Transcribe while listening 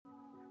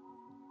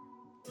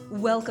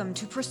Welcome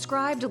to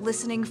Prescribed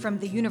Listening from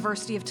the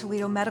University of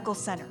Toledo Medical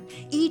Center.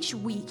 Each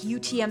week,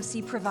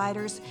 UTMC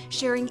providers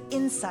sharing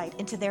insight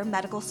into their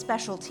medical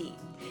specialty.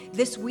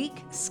 This week,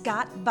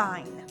 Scott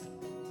Bine.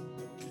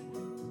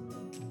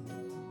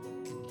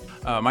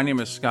 My name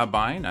is Scott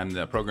Bine. I'm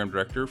the program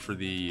director for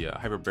the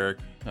hyperbaric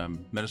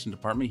medicine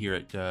department here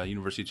at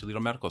University of Toledo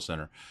Medical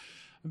Center.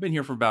 I've been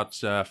here for about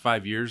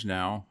 5 years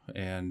now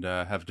and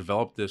have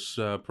developed this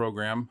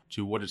program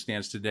to what it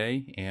stands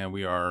today. And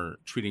we are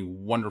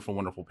treating wonderful,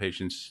 wonderful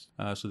patients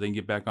so they can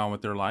get back on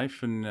with their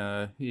life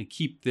and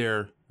keep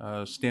their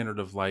standard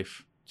of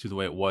life to the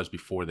way it was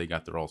before they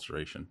got their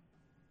ulceration.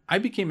 I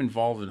became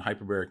involved in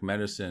hyperbaric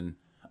medicine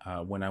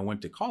when I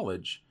went to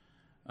college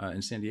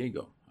in San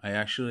Diego. I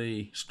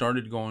actually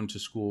started going to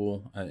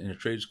school in a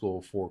trade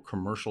school for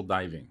commercial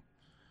diving.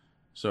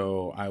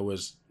 So I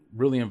was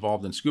really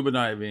involved in scuba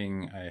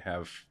diving. I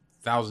have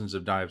thousands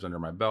of dives under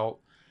my belt,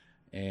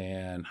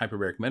 and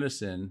hyperbaric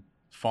medicine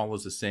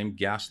follows the same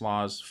gas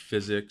laws,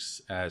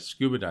 physics as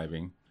scuba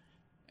diving.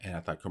 And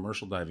I thought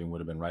commercial diving would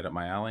have been right up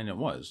my alley, and it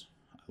was.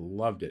 I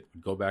loved it.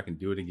 I'd go back and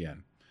do it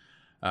again.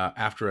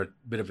 After a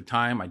bit of a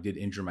time, I did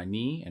injure my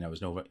knee, and I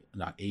was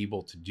not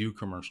able to do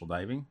commercial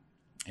diving,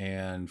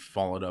 and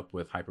followed up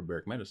with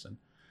hyperbaric medicine.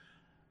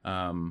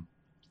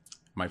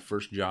 My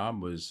first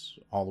job was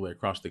all the way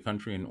across the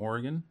country in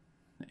Oregon,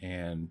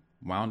 and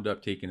wound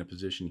up taking a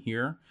position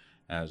here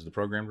as the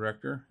program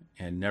director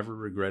and never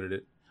regretted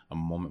it a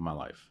moment in my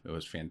life. It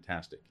was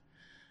fantastic.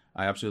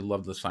 I absolutely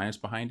love the science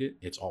behind it.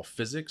 It's all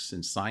physics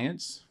and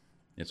science.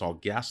 It's all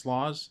gas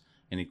laws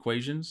and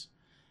equations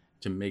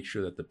to make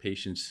sure that the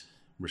patients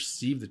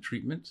receive the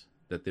treatment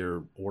that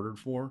they're ordered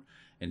for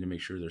and to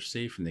make sure they're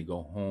safe and they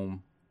go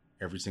home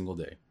every single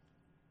day.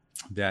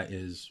 That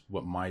is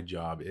what my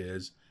job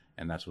is,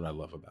 and that's what I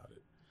love about it.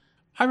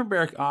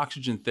 Hyperbaric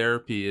oxygen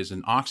therapy is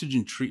an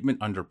oxygen treatment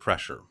under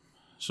pressure.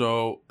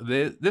 So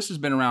this has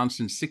been around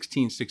since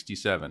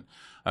 1667.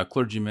 A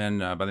clergyman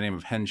by the name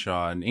of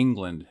Henshaw in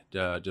England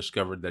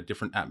discovered that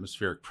different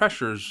atmospheric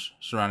pressures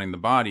surrounding the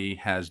body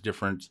has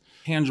different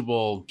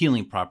tangible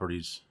healing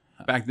properties.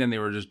 Back then they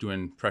were just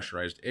doing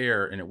pressurized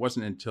air, and it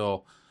wasn't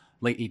until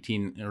late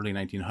early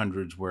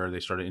 1900s where they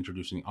started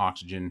introducing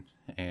oxygen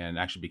and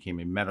actually became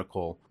a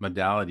medical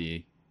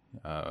modality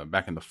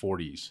back in the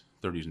 30s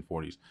and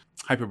 40s.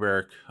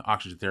 Hyperbaric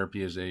oxygen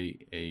therapy is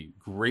a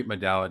great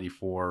modality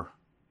for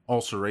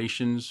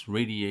ulcerations,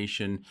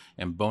 radiation,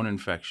 and bone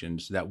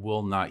infections that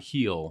will not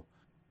heal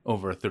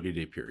over a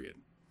 30-day period.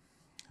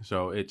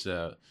 So it's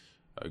a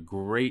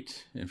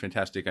great and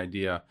fantastic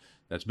idea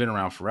that's been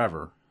around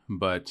forever.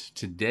 But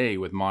today,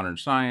 with modern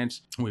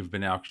science, we've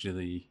been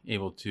actually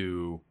able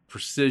to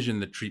precision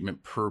the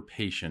treatment per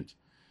patient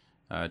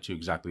to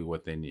exactly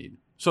what they need.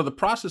 So the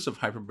process of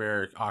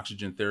hyperbaric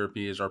oxygen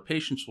therapy is our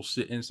patients will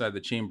sit inside the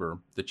chamber.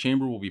 The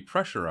chamber will be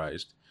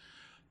pressurized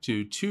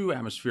to 2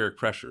 atmospheric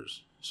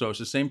pressures. So it's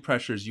the same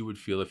pressure as you would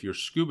feel if you're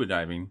scuba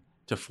diving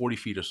to 40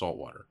 feet of salt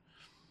water.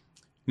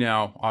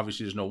 Now,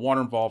 obviously, there's no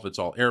water involved. It's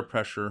all air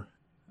pressure.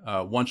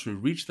 Once we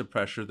reach the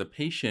pressure, the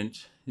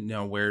patient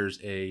now wears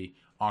a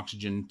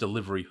oxygen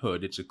delivery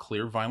hood. It's a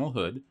clear vinyl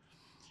hood.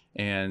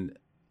 And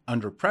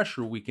under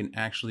pressure, we can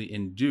actually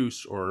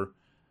induce or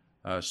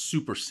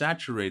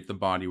supersaturate the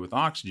body with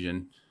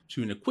oxygen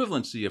to an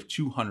equivalency of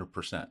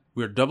 200%.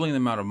 We are doubling the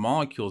amount of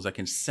molecules that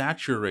can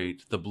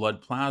saturate the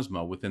blood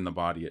plasma within the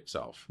body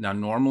itself. Now,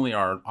 normally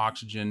our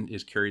oxygen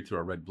is carried through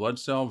our red blood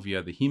cell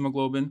via the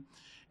hemoglobin,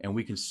 and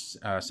we can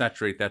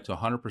saturate that to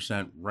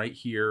 100% right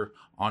here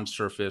on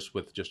surface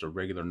with just a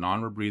regular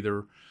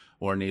non-rebreather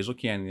or a nasal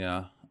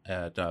cannula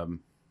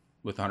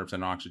with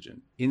 100%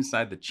 oxygen.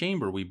 Inside the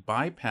chamber, we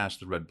bypass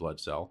the red blood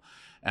cell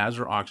as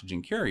our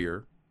oxygen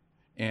carrier,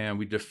 and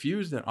we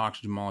diffuse that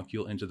oxygen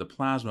molecule into the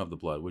plasma of the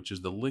blood, which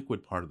is the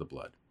liquid part of the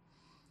blood.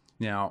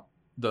 Now,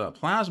 the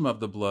plasma of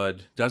the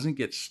blood doesn't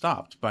get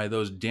stopped by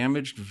those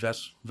damaged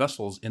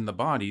vessels in the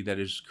body that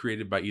is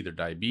created by either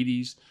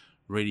diabetes,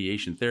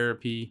 radiation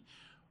therapy,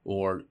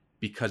 or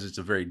because it's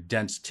a very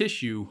dense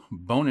tissue,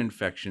 bone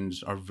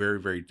infections are very,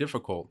 very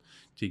difficult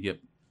to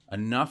get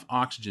enough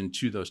oxygen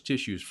to those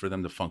tissues for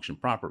them to function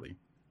properly.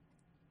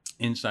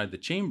 Inside the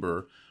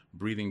chamber,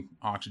 breathing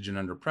oxygen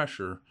under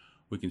pressure,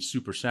 we can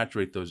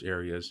supersaturate those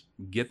areas,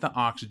 get the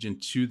oxygen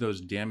to those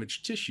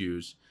damaged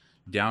tissues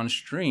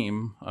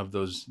downstream of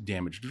those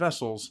damaged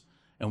vessels,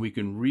 and we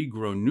can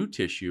regrow new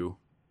tissue.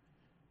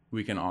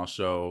 We can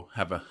also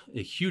have a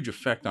huge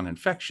effect on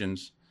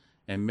infections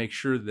and make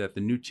sure that the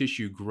new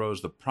tissue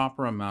grows the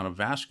proper amount of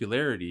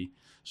vascularity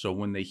so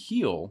when they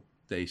heal,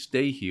 they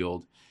stay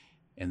healed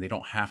and they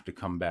don't have to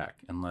come back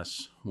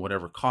unless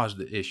whatever caused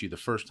the issue the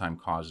first time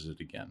causes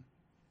it again.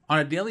 On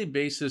a daily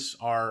basis,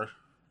 our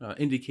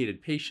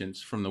indicated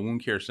patients from the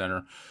Wound Care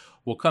Center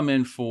will come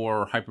in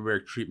for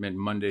hyperbaric treatment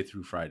Monday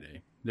through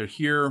Friday. They're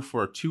here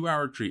for a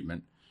 2-hour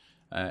treatment,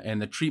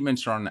 and the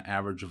treatments are on the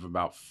average of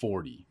about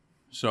 40.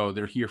 So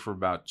they're here for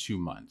about 2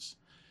 months.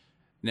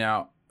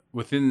 Now,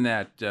 within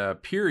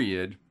that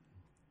period,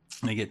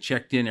 they get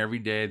checked in every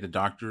day. The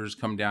doctors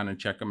come down and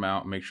check them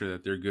out and make sure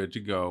that they're good to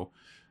go.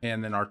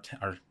 And then our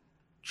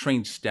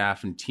trained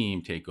staff and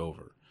team take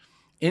over.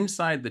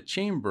 Inside the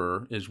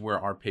chamber is where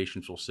our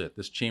patients will sit.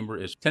 This chamber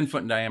is 10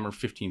 foot in diameter,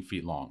 15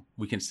 feet long.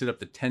 We can sit up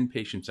to 10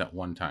 patients at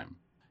one time.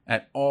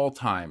 At all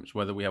times,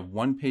 whether we have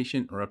one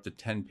patient or up to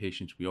 10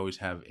 patients, we always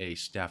have a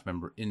staff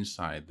member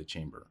inside the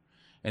chamber.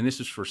 And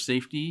this is for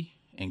safety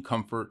and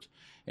comfort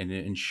and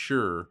to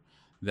ensure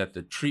that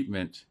the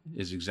treatment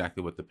is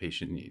exactly what the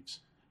patient needs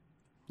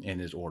and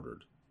is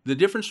ordered. The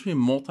difference between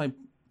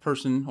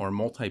multi-person or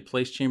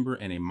multi-place chamber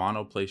and a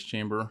monoplace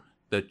chamber,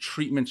 the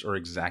treatments are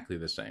exactly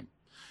the same.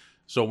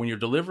 So when you're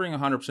delivering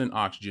 100%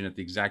 oxygen at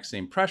the exact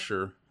same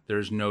pressure,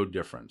 there's no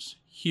difference.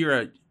 Here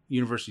at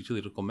University of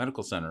Toledo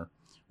Medical Center,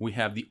 we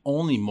have the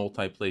only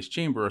multi-place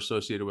chamber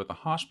associated with a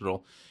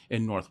hospital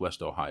in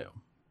Northwest Ohio.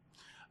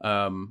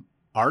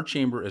 Our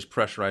chamber is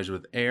pressurized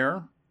with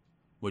air,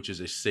 which is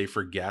a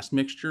safer gas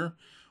mixture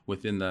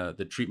within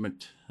the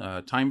treatment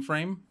time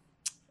frame.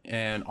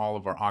 And all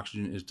of our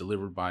oxygen is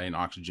delivered by an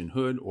oxygen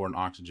hood or an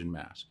oxygen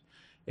mask.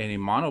 In a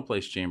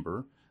monoplace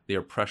chamber, they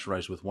are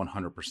pressurized with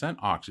 100%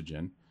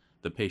 oxygen.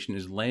 The patient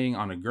is laying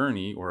on a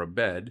gurney or a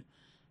bed,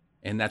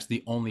 and that's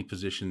the only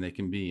position they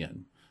can be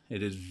in.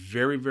 It is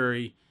very,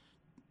 very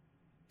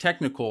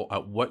technical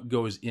at what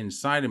goes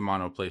inside a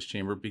monoplace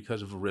chamber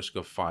because of a risk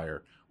of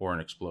fire or an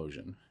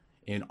explosion.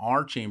 In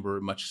our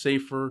chamber, much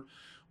safer.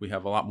 We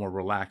have a lot more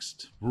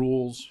relaxed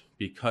rules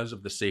because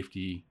of the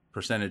safety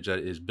percentage that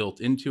is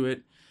built into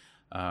it.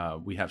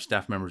 We have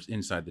staff members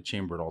inside the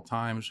chamber at all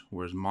times,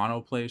 whereas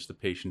monoplace, the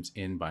patient's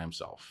in by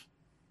himself.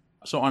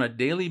 So on a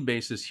daily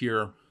basis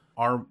here,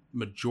 our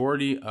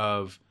majority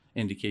of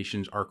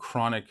indications are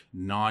chronic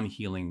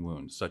non-healing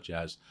wounds, such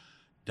as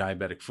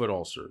diabetic foot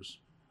ulcers,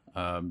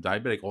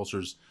 diabetic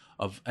ulcers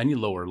of any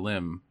lower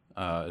limb,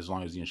 as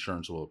long as the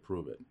insurance will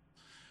approve it.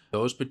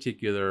 Those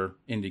particular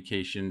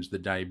indications, the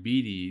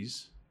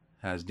diabetes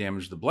has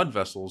damaged the blood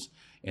vessels,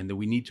 and that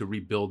we need to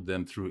rebuild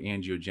them through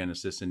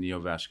angiogenesis and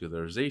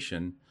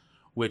neovascularization,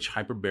 which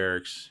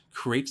hyperbarics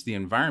creates the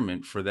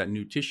environment for that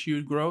new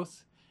tissue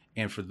growth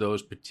and for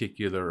those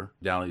particular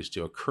modalities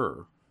to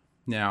occur.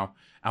 Now,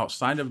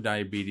 outside of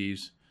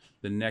diabetes,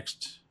 the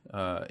next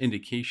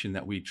indication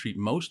that we treat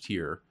most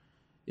here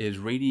is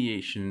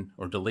radiation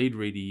or delayed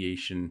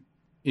radiation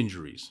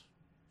injuries.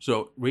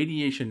 So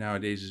radiation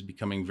nowadays is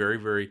becoming very,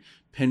 very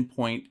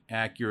pinpoint,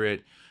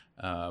 accurate,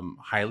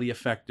 highly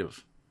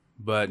effective.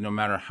 But no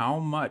matter how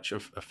much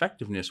of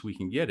effectiveness we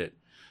can get it,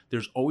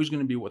 there's always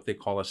going to be what they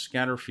call a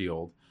scatter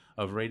field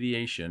of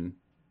radiation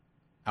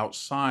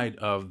outside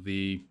of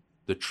the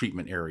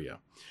treatment area.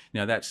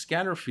 Now that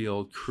scatter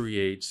field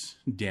creates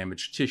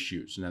damaged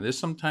tissues. Now this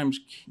sometimes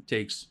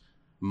takes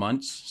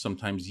months,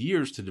 sometimes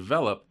years to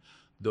develop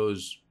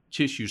those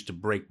tissues to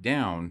break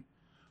down.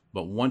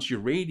 But once you're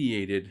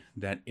radiated,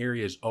 that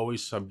area is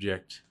always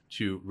subject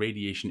to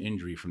radiation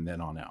injury from then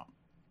on out.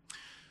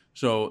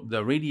 So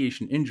the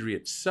radiation injury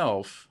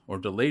itself, or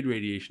delayed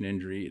radiation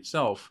injury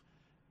itself,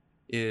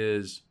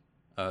 is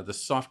the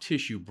soft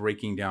tissue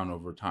breaking down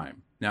over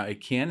time. Now,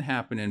 it can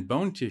happen in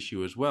bone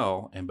tissue as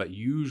well, but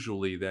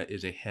usually that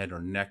is a head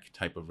or neck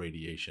type of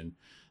radiation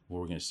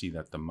where we're going to see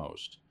that the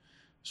most.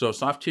 So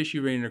soft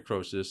tissue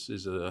radionecrosis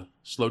is a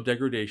slow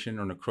degradation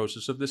or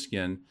necrosis of the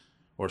skin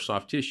or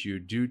soft tissue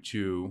due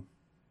to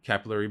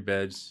capillary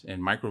beds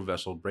and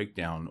microvessel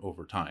breakdown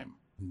over time.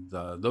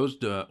 Those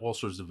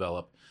ulcers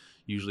develop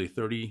usually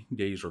 30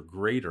 days or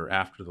greater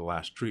after the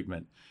last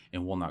treatment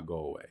and will not go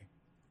away.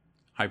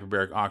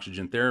 Hyperbaric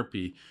oxygen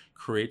therapy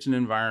creates an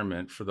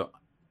environment for the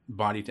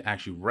body to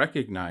actually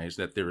recognize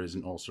that there is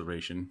an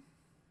ulceration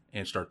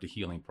and start the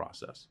healing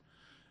process.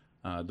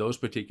 Those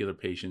particular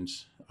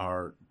patients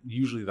are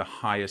usually the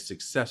highest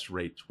success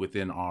rates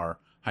within our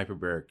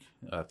hyperbaric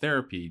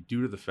therapy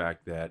due to the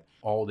fact that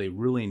all they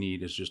really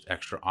need is just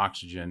extra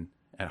oxygen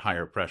at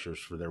higher pressures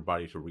for their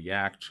body to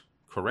react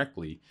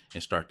correctly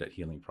and start that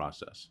healing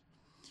process.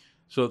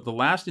 So the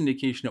last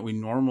indication that we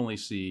normally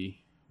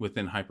see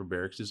within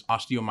hyperbarics is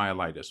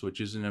osteomyelitis, which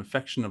is an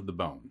infection of the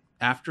bone.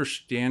 After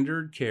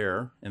standard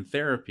care and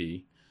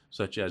therapy,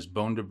 such as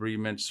bone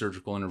debridement,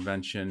 surgical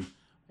intervention,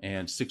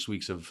 and 6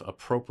 weeks of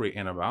appropriate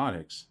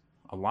antibiotics,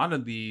 a lot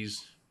of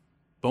these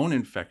bone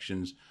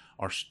infections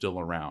are still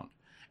around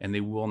and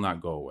they will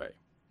not go away.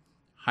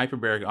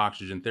 Hyperbaric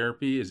oxygen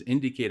therapy is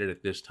indicated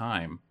at this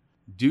time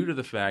due to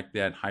the fact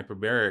that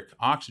hyperbaric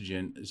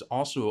oxygen is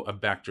also a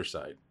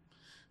bactericide.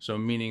 So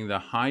meaning the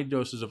high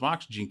doses of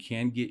oxygen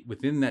can get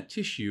within that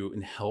tissue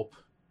and help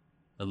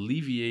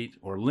alleviate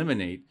or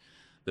eliminate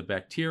the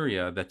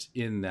bacteria that's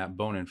in that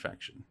bone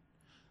infection.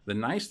 The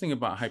nice thing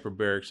about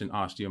hyperbarics and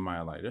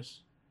osteomyelitis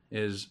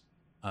is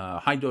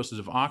high doses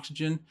of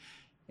oxygen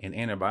and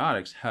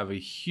antibiotics have a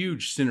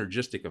huge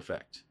synergistic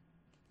effect.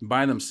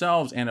 By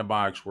themselves,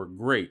 antibiotics work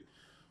great,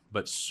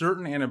 but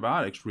certain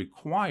antibiotics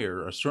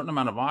require a certain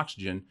amount of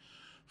oxygen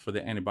for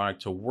the antibiotic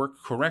to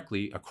work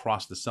correctly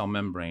across the cell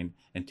membrane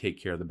and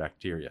take care of the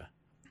bacteria,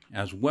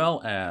 as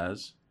well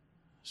as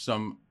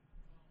some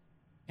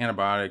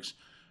antibiotics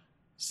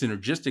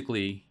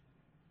synergistically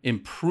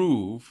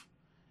improve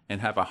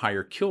and have a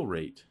higher kill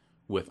rate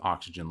with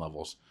oxygen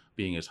levels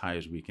being as high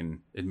as we can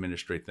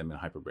administrate them in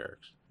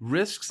hyperbarics.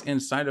 Risks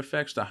and side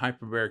effects to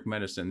hyperbaric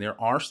medicine. There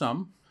are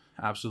some,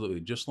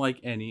 absolutely, just like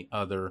any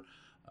other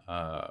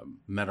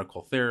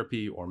medical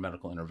therapy or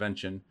medical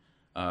intervention.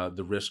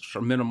 The risks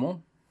are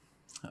minimal,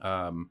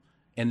 and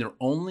they're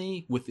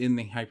only within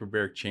the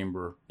hyperbaric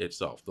chamber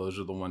itself. Those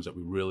are the ones that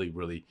we really,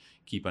 really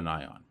keep an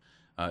eye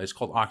on. It's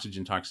called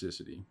oxygen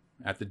toxicity.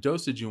 At the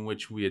dosage in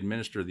which we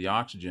administer the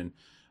oxygen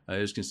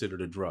is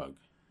considered a drug.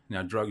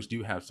 Now, drugs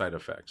do have side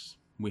effects.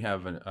 We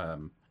have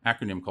an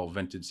acronym called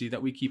VENTED-C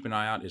that we keep an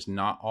eye out. It's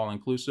not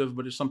all-inclusive,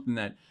 but it's something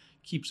that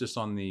keeps us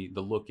on the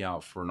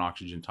lookout for an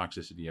oxygen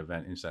toxicity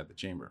event inside the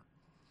chamber.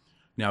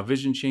 Now,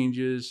 vision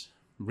changes,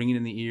 ringing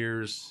in the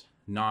ears,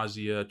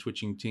 nausea,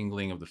 twitching,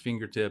 tingling of the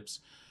fingertips,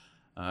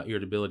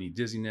 irritability,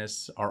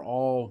 dizziness are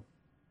all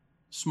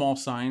small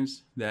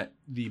signs that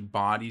the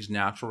body's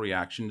natural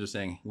reaction to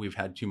saying we've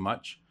had too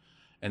much,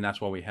 and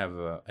that's why we have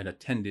an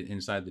attendant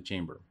inside the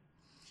chamber.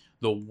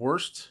 The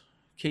worst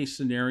case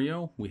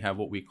scenario, we have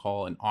what we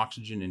call an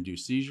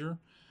oxygen-induced seizure,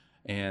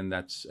 and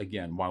that's,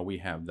 again, why we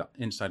have the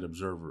inside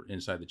observer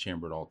inside the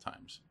chamber at all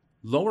times.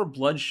 Lower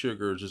blood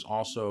sugars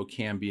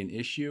can be an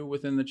issue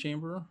within the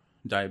chamber.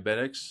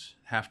 Diabetics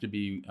have to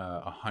be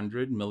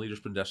 100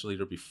 milliliters per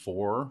deciliter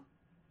before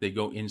they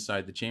go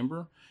inside the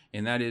chamber,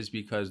 and that is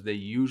because they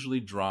usually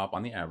drop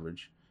on the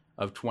average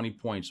of 20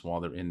 points while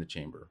they're in the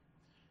chamber.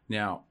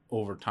 Now,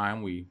 over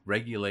time, we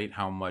regulate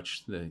how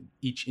much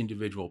each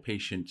individual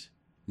patient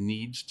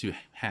needs to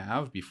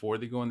have before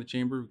they go in the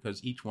chamber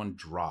because each one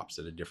drops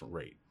at a different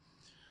rate.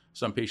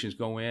 Some patients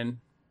go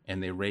in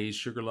and they raise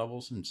sugar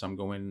levels, and some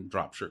go in and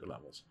drop sugar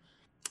levels.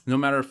 No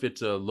matter if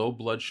it's a low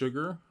blood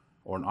sugar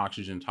or an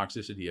oxygen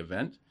toxicity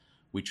event,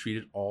 we treat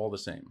it all the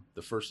same.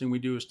 The first thing we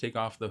do is take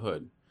off the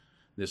hood.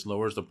 This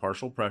lowers the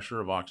partial pressure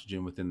of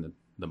oxygen within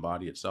the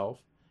body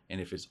itself, and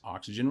if it's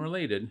oxygen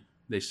related,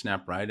 they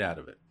snap right out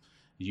of it,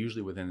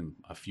 usually within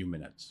a few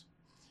minutes.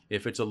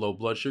 If it's a low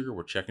blood sugar,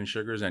 we're checking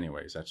sugars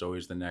anyways. That's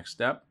always the next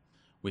step.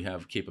 We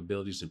have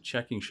capabilities of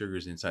checking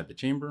sugars inside the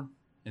chamber,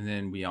 and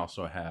then we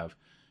also have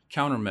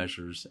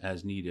countermeasures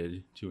as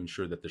needed to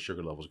ensure that the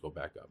sugar levels go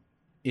back up.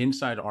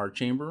 Inside our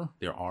chamber,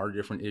 there are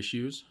different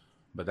issues,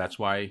 but that's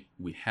why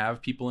we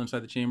have people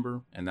inside the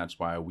chamber, and that's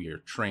why we are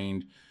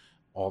trained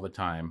all the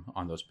time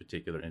on those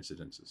particular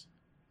incidences.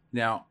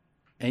 Now,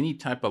 any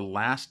type of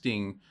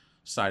lasting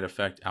side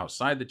effect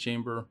outside the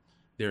chamber,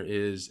 there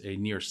is a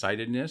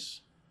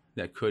nearsightedness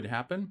that could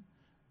happen,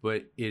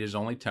 but it is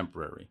only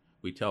temporary.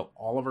 We tell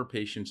all of our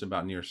patients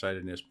about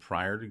nearsightedness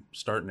prior to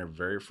starting their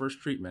very first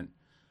treatment.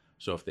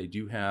 So if they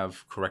do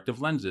have corrective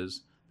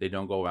lenses, they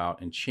don't go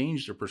out and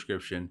change their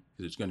prescription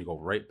because it's going to go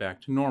right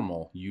back to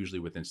normal, usually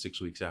within 6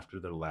 weeks after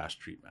their last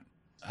treatment.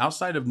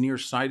 Outside of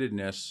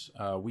nearsightedness,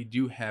 we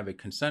do have a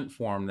consent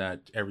form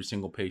that every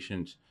single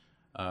patient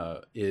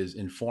is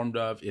informed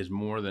of, is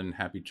more than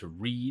happy to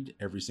read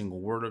every single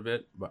word of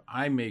it. But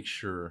I make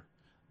sure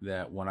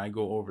that when I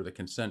go over the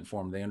consent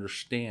form, they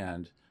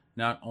understand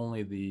not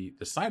only the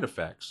side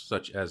effects,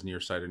 such as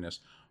nearsightedness,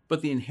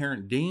 but the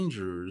inherent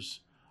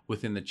dangers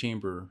within the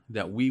chamber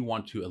that we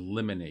want to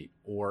eliminate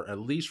or at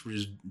least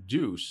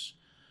reduce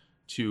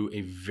to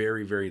a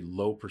very, very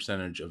low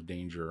percentage of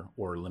danger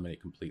or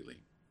eliminate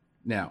completely.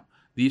 Now,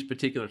 these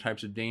particular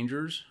types of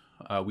dangers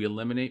we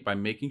eliminate by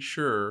making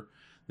sure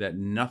that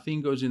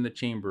nothing goes in the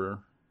chamber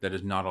that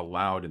is not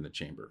allowed in the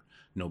chamber.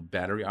 No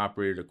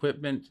battery-operated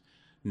equipment,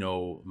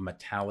 no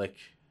metallic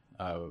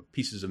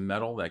pieces of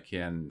metal that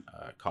can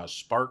cause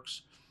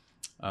sparks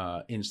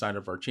inside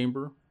of our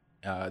chamber.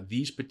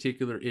 These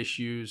particular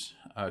issues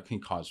can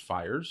cause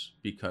fires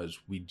because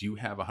we do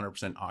have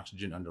 100%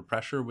 oxygen under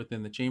pressure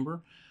within the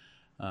chamber.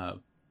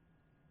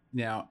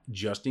 Now,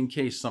 just in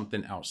case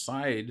something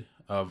outside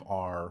of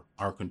our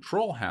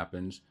control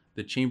happens,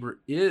 the chamber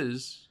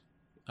is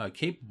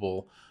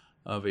capable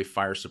of a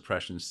fire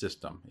suppression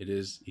system. It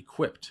is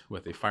equipped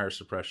with a fire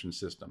suppression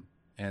system.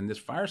 And this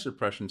fire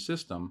suppression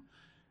system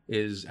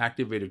is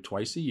activated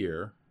twice a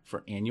year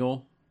for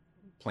annual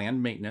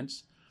planned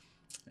maintenance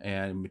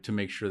and to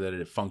make sure that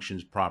it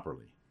functions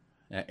properly.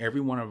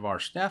 Every one of our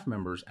staff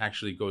members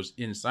actually goes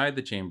inside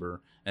the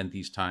chamber at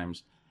these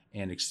times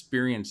and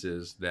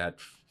experiences that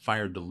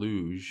fire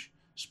deluge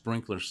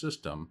sprinkler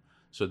system,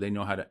 so they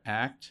know how to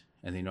act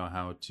and they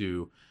know what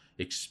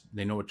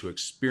to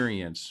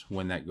experience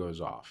when that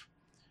goes off.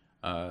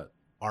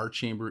 Our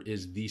chamber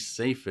is the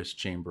safest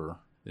chamber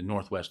in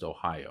Northwest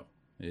Ohio.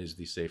 It is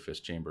the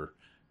safest chamber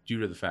due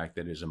to the fact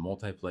that it is a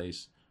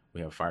multi-place.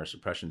 We have fire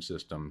suppression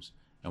systems,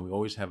 and we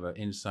always have an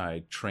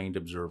inside trained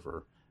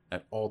observer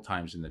at all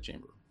times in the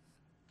chamber.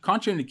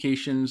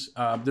 Contraindications,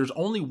 there's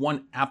only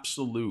one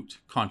absolute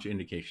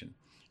contraindication,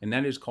 and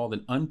that is called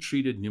an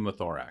untreated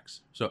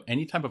pneumothorax. So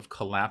any type of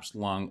collapsed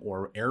lung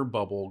or air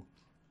bubble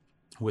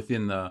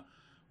within the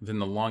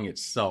lung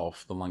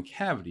itself, the lung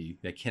cavity,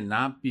 that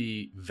cannot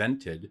be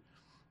vented,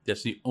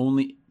 that's the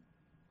only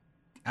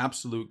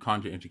absolute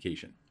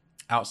contraindication.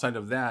 Outside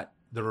of that,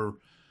 there are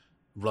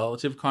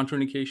relative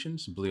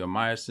contraindications: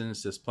 bleomycin,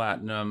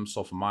 cisplatin,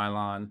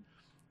 sulfamylon.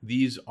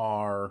 These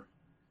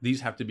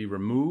have to be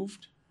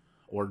removed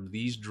or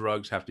these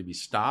drugs have to be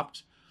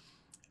stopped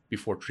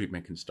before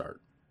treatment can start.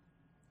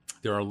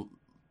 There are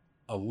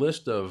a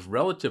list of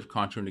relative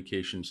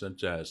contraindications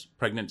such as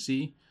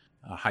pregnancy,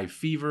 high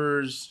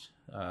fevers,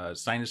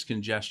 sinus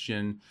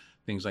congestion,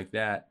 things like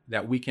that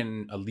we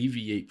can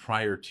alleviate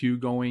prior to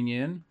going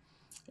in,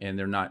 and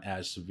they're not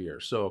as severe.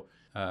 So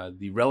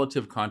the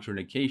relative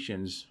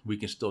contraindications, we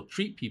can still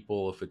treat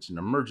people if it's an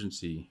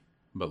emergency,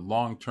 but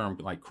long-term,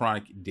 like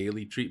chronic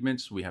daily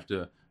treatments, we have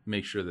to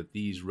make sure that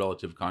these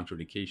relative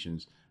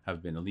contraindications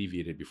have been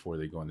alleviated before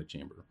they go in the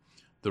chamber.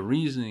 The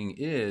reasoning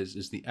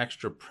is the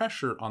extra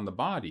pressure on the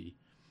body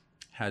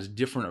has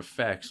different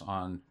effects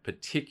on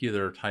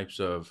particular types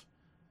of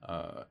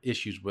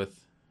issues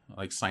with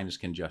like sinus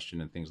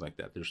congestion and things like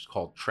that. There's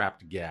called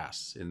trapped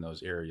gas in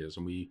those areas,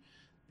 and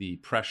the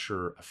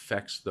pressure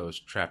affects those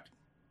trapped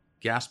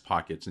gas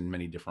pockets in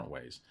many different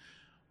ways.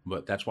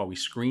 But that's why we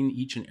screen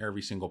each and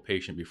every single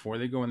patient before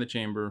they go in the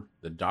chamber.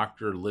 The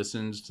doctor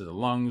listens to the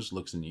lungs,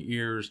 looks in the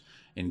ears,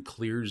 and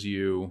clears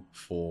you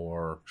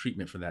for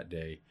treatment for that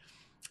day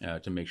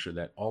to make sure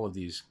that all of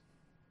these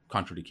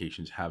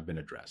contraindications have been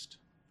addressed.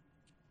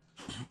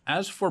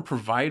 As for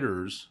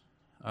providers,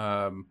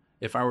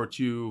 if I were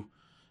to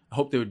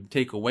hope they would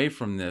take away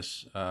from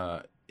this,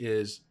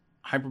 is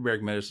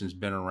hyperbaric medicine's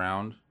been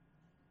around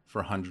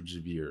for hundreds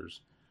of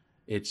years.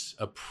 It's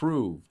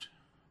approved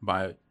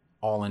by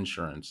all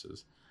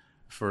insurances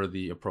for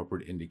the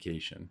appropriate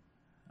indication.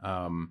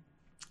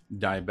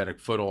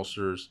 Diabetic foot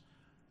ulcers,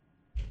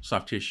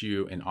 soft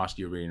tissue and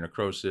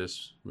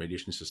osteoradionecrosis,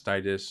 radiation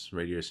cystitis,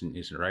 radiation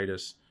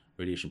enteritis,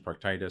 radiation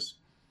proctitis,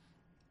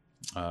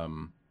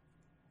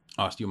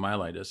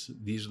 osteomyelitis.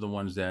 These are the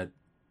ones that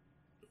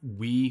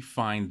we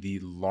find the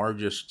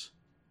largest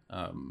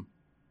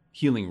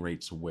healing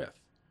rates with.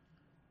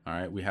 All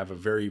right, we have a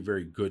very,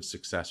 very good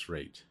success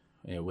rate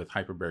with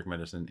hyperbaric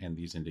medicine and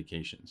these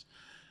indications.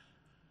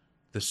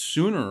 The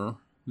sooner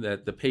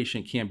that the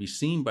patient can be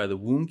seen by the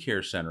wound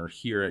care center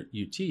here at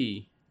UT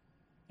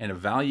and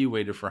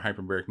evaluated for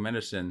hyperbaric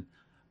medicine,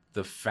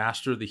 the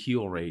faster the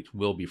heal rate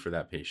will be for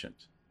that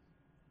patient.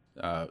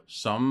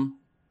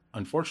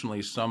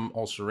 Unfortunately, some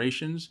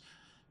ulcerations,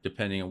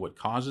 depending on what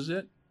causes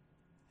it,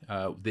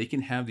 they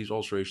can have these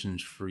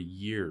ulcerations for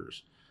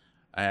years.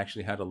 I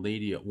actually had a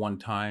lady at one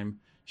time,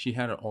 she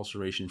had an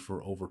ulceration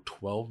for over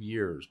 12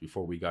 years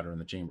before we got her in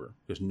the chamber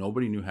because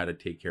nobody knew how to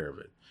take care of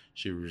it.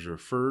 She was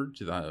referred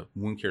to the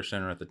wound care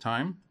center at the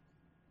time.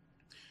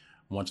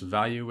 Once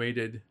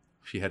evaluated,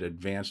 she had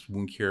advanced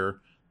wound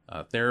care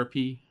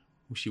therapy.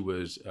 She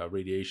was a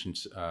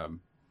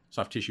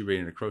soft tissue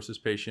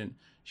radionecrosis patient.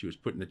 She was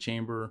put in the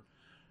chamber.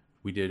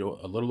 We did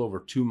a little over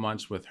 2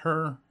 months with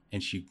her,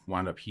 and she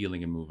wound up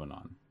healing and moving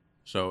on.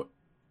 So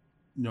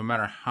no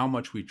matter how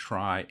much we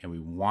try and we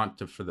want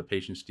for the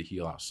patients to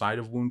heal outside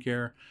of wound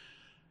care,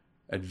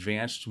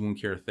 advanced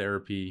wound care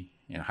therapy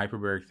and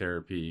hyperbaric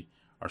therapy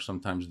are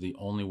sometimes the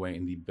only way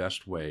and the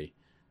best way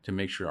to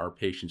make sure our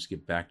patients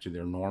get back to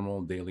their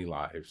normal daily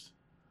lives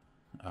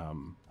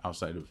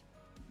outside of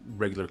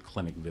regular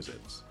clinic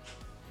visits.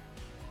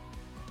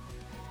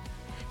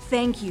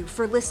 Thank you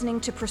for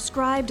listening to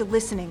Prescribed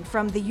Listening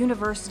from the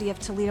University of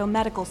Toledo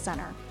Medical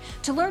Center.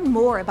 To learn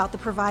more about the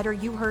provider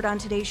you heard on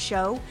today's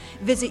show,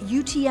 visit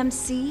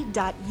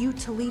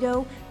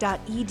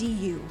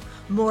utmc.utoledo.edu.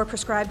 More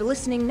Prescribed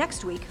Listening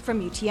next week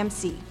from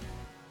UTMC.